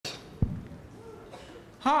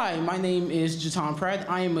Hi, my name is Jaton Pratt.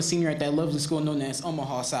 I am a senior at that lovely school known as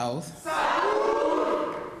Omaha South.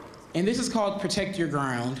 And this is called Protect Your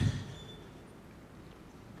Ground.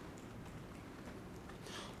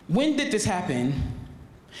 When did this happen?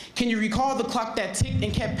 Can you recall the clock that ticked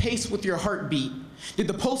and kept pace with your heartbeat? Did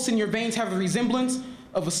the pulse in your veins have the resemblance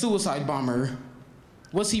of a suicide bomber?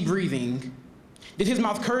 Was he breathing? Did his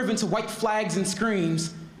mouth curve into white flags and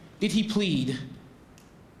screams? Did he plead?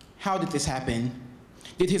 How did this happen?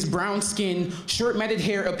 Did his brown skin, short matted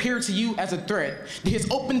hair appear to you as a threat? Did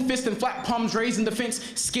his open fist and flat palms raised in defense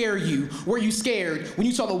scare you? Were you scared when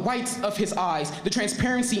you saw the whites of his eyes, the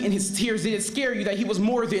transparency in his tears? Did it scare you that he was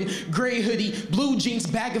more than gray hoodie, blue jeans,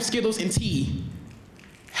 bag of Skittles, and tea?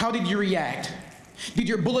 How did you react? Did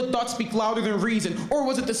your bullet thoughts speak louder than reason? Or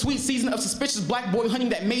was it the sweet season of suspicious black boy hunting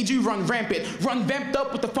that made you run rampant, run vamped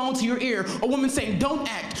up with the phone to your ear, a woman saying, don't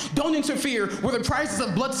act, don't interfere, were the prizes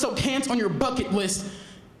of blood-soaked hands on your bucket list?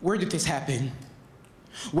 Where did this happen?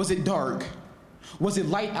 Was it dark? Was it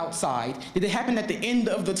light outside? Did it happen at the end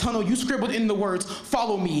of the tunnel? You scribbled in the words,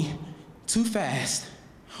 follow me, too fast.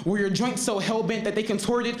 Were your joints so hell-bent that they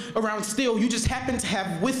contorted around still you just happened to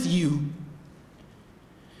have with you?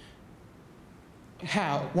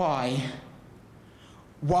 How? Why?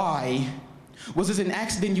 Why? Was this an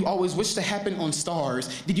accident you always wished to happen on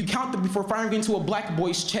stars? Did you count them before firing into a black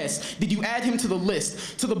boy's chest? Did you add him to the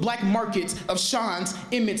list, to the black markets of Sean's,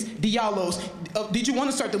 Emmett's, Diallo's? Did you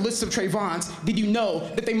want to start the list of Trayvon's? Did you know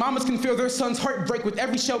that their mamas can feel their son's heart break with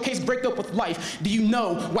every showcase break up with life? Do you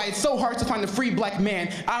know why it's so hard to find a free black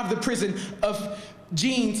man out of the prison of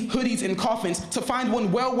jeans, hoodies, and coffins, to find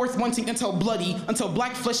one well worth wanting until bloody, until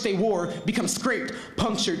black flesh they wore becomes scraped,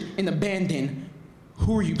 punctured, and abandoned?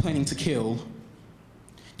 Who are you planning to kill?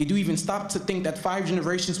 Did you even stop to think that 5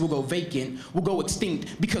 generations will go vacant, will go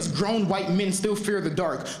extinct, because grown white men still fear the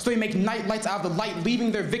dark, so they make night lights out of the light,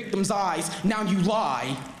 leaving their victims' eyes? Now you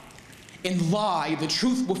lie. And lie, the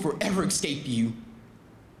truth will forever escape you.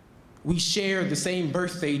 We share the same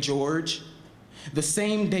birthday, George, the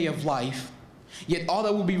same day of life. Yet all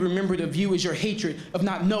that will be remembered of you is your hatred of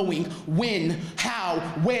not knowing when, how,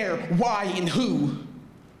 where, why, and who.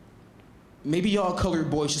 Maybe y'all colored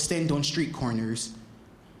boys should stand on street corners,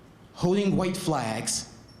 holding white flags,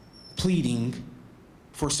 pleading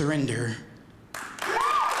for surrender.